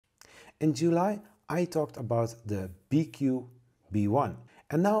In July, I talked about the BIQU B1,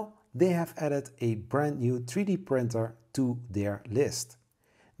 and now they have added a brand new 3D printer to their list.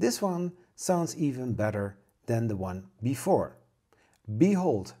 This one sounds even better than the one before.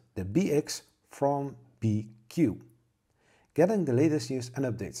 Behold the BX from BIQU. Getting the latest news and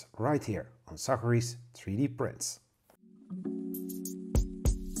updates right here on Zachary's 3D Prints.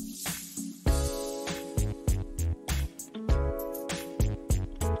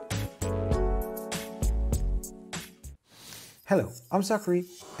 Hello, I'm Zachary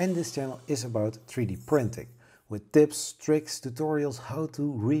and this channel is about 3D printing with tips, tricks, tutorials, how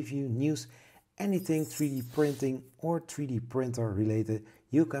to review news, anything 3D printing or 3D printer related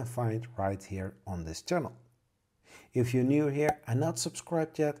you can find right here on this channel. If you're new here and not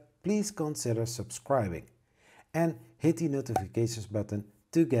subscribed yet, please consider subscribing and hit the notifications button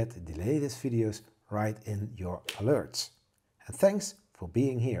to get the latest videos right in your alerts. And thanks for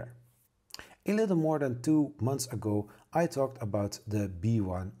being here. A little more than 2 months ago, I talked about the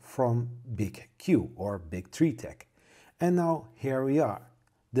B1 from BIQU or Big3 Tech. And now here we are,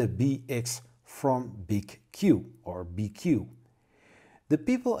 the BX from BIQU or BIQU. The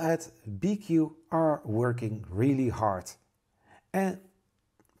people at BIQU are working really hard and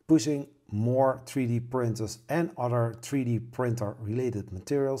pushing more 3D printers and other 3D printer related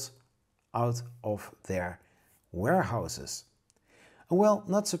materials out of their warehouses. And well,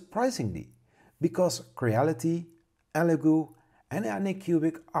 not surprisingly, because Creality, BIQU and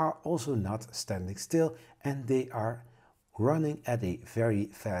Anycubic are also not standing still and they are running at a very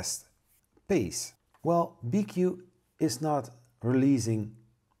fast pace. Well, BIQU is not releasing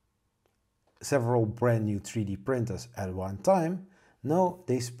several brand new 3D printers at one time. No,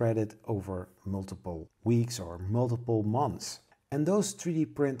 they spread it over multiple weeks or multiple months. And those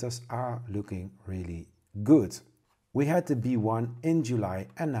 3D printers are looking really good. We had the B1 in July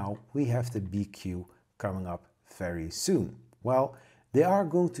and now we have the BIQU coming up very soon. Well, they are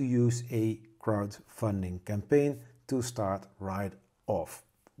going to use a crowdfunding campaign to start right off.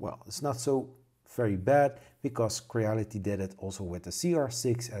 Well, it's not so very bad because Creality did it also with the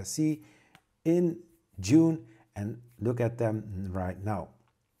CR-6 SE in June and look at them right now.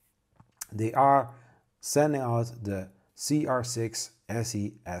 They are sending out the CR-6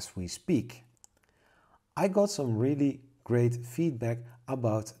 SE as we speak. I got some really great feedback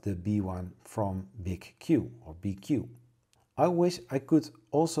about the B1 from BIQU or BIQU. I wish I could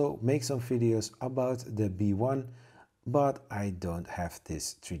also make some videos about the B1, but I don't have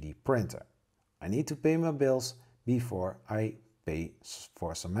this 3D printer. I need to pay my bills before I pay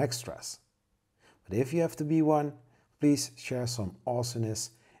for some extras. But if you have the B1, please share some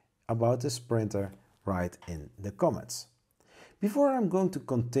awesomeness about this printer right in the comments. Before I'm going to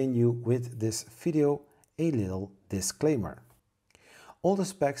continue with this video, a little disclaimer. All the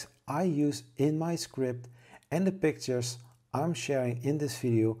specs I use in my script and the pictures I'm sharing in this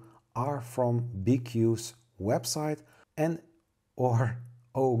video are from BIQU's website and or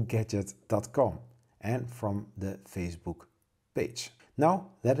ogadget.com and from the Facebook page. Now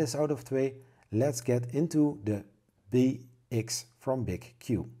that is out of the way, let's get into the BX from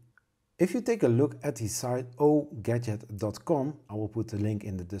BIQU. If you take a look at the site ogadget.com, I will put the link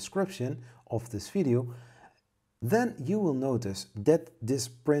in the description of this video, then you will notice that this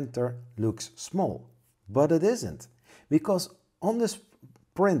printer looks small, but it isn't, because on this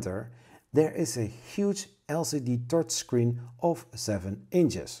printer there is a huge LCD touchscreen of 7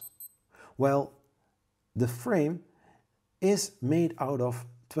 inches. Well, the frame is made out of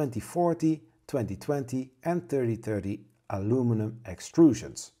 2040, 2020 and 3030 aluminum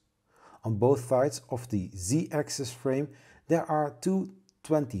extrusions. On both sides of the Z-axis frame there are two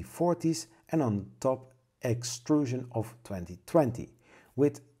 2040s and on top extrusion of 2020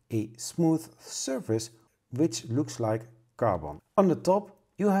 with a smooth surface which looks like carbon. On the top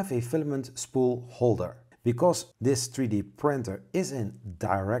you have a filament spool holder. Because this 3D printer is a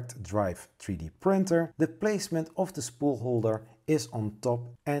direct drive 3D printer, the placement of the spool holder is on top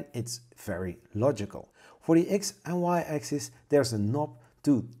and it's very logical. For the X and Y axis there's a knob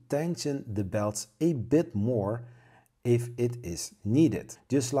to tension the belts a bit more if it is needed.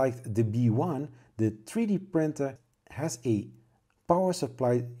 Just like the B1, the 3D printer has a power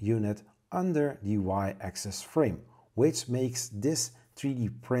supply unit under the Y-axis frame, which makes this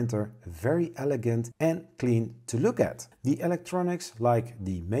 3D printer very elegant and clean to look at. The electronics, like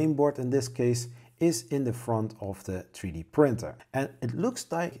the mainboard in this case, is in the front of the 3D printer. And it looks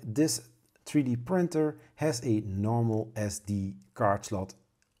like this 3D printer has a normal SD card slot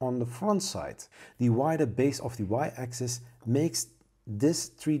on the front side. The wider base of the Y-axis makes this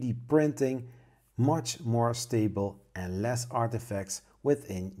 3D printing much more stable and less artifacts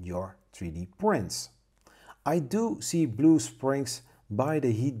within your 3D prints. I do see blue springs by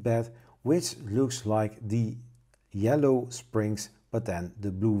the heat bed, which looks like the yellow springs but then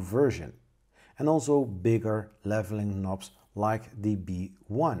the blue version, and also bigger leveling knobs like the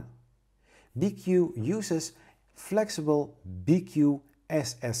B1. BIQU uses flexible BIQU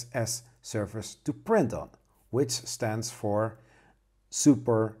SSS surface to print on, which stands for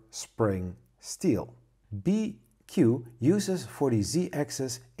Super Spring Steel. BIQU uses for the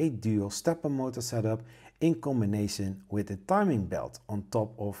Z-axis a dual stepper motor setup in combination with a timing belt on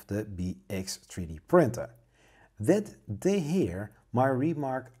top of the BX 3D printer. Did they hear my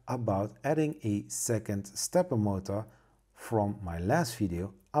remark about adding a second stepper motor from my last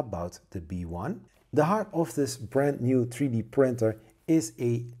video about the B1? The heart of this brand new 3D printer is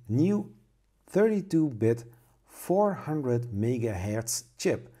a new 32-bit 400 MHz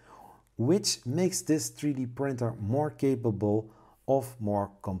chip, which makes this 3D printer more capable of more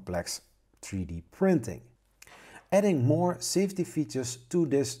complex 3D printing. Adding more safety features to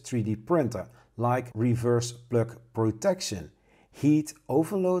this 3D printer, like reverse plug protection, heat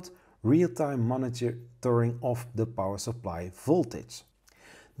overload, real-time monitoring of the power supply voltage.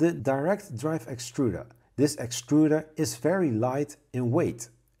 The direct drive extruder. This extruder is very light in weight.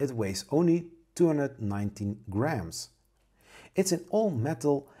 It weighs only 219 grams. It's an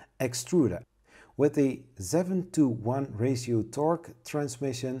all-metal extruder with a 7:1 ratio torque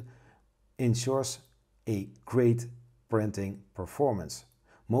transmission ensures a great printing performance.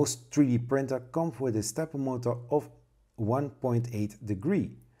 Most 3D printers come with a stepper motor of 1.8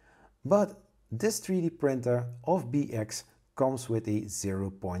 degree, but this 3D printer of BX comes with a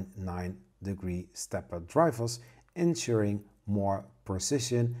 0.9 degree stepper drivers, ensuring more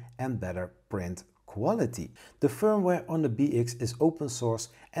precision and better print quality. The firmware on the BX is open source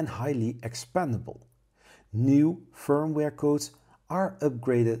and highly expandable. New firmware codes are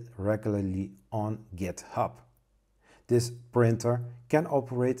upgraded regularly on GitHub. This printer can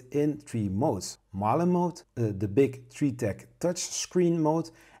operate in 3 modes: Mali mode, the big 3-tech touchscreen mode,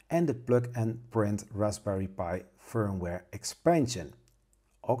 and the plug and print Raspberry Pi firmware expansion,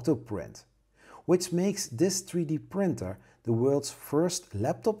 Octoprint, which makes this 3D printer the world's first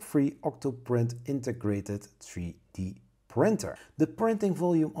laptop-free Octoprint integrated 3D printer. The printing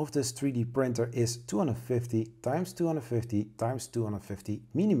volume of this 3D printer is 250 x 250 x 250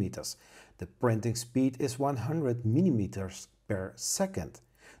 millimeters. The printing speed is 100 millimeters per second.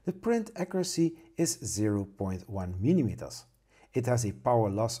 The print accuracy is 0.1 millimeters. It has a power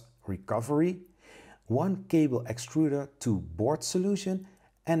loss recovery, 1 cable extruder to board solution,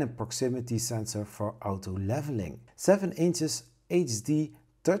 and a proximity sensor for auto leveling. 7 inches HD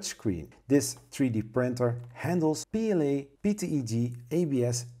touchscreen. This 3D printer handles PLA, PTEG,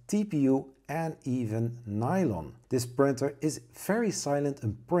 ABS, TPU and even nylon. This printer is very silent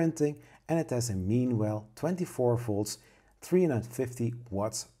in printing and it has a meanwhile 24 volts 350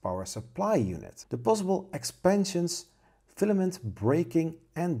 watts power supply unit. The possible expansions: filament breaking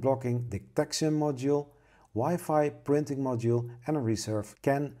and blocking detection module, Wi-Fi printing module and a reserve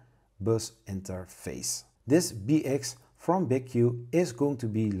CAN bus interface. This BX from BIQU is going to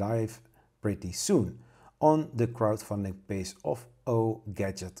be live pretty soon on the crowdfunding page of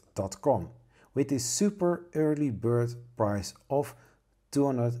ogadget.com with a super early bird price of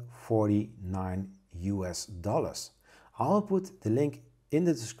 $249 US. I'll put the link in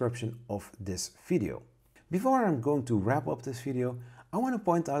the description of this video. Before I'm going to wrap up this video, I want to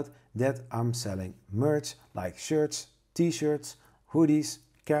point out that I'm selling merch like shirts, t-shirts, hoodies,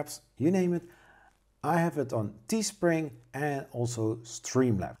 caps, you name it. I have it on Teespring and also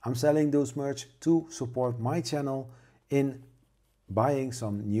Streamlabs. I'm selling those merch to support my channel in buying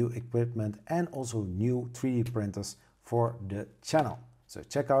some new equipment and also new 3D printers for the channel. So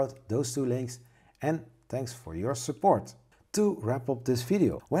check out those 2 links and thanks for your support. To wrap up this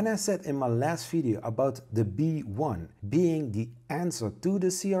video, when I said in my last video about the B1 being the answer to the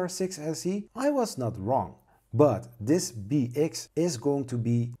CR-6 SE, I was not wrong. But this BX is going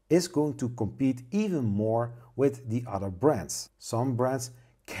to compete even more with the other brands. Some brands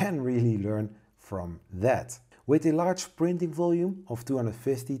can really learn from that. With a large printing volume of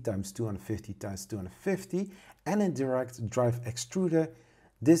 250 x 250 x 250 and a direct drive extruder,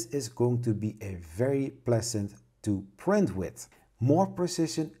 this is going to be a very pleasant to print with. More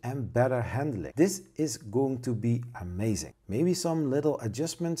precision and better handling. This is going to be amazing. Maybe some little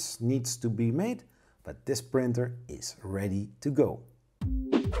adjustments needs to be made, but this printer is ready to go.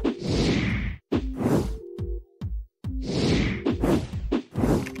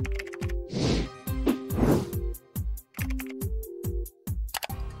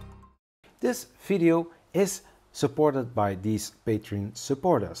 This video is supported by these Patreon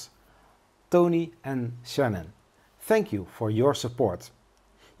supporters, Tony and Shannon. Thank you for your support.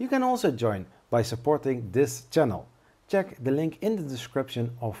 You can also join by supporting this channel. Check the link in the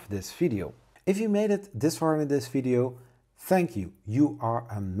description of this video. If you made it this far in this video, thank you, you are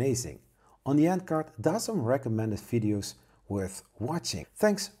amazing. On the end card, there are some recommended videos worth watching.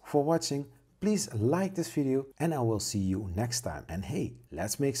 Thanks for watching. Please like this video and I will see you next time. And hey,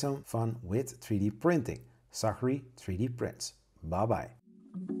 let's make some fun with 3D printing. Zachary 3D Prints. Bye bye.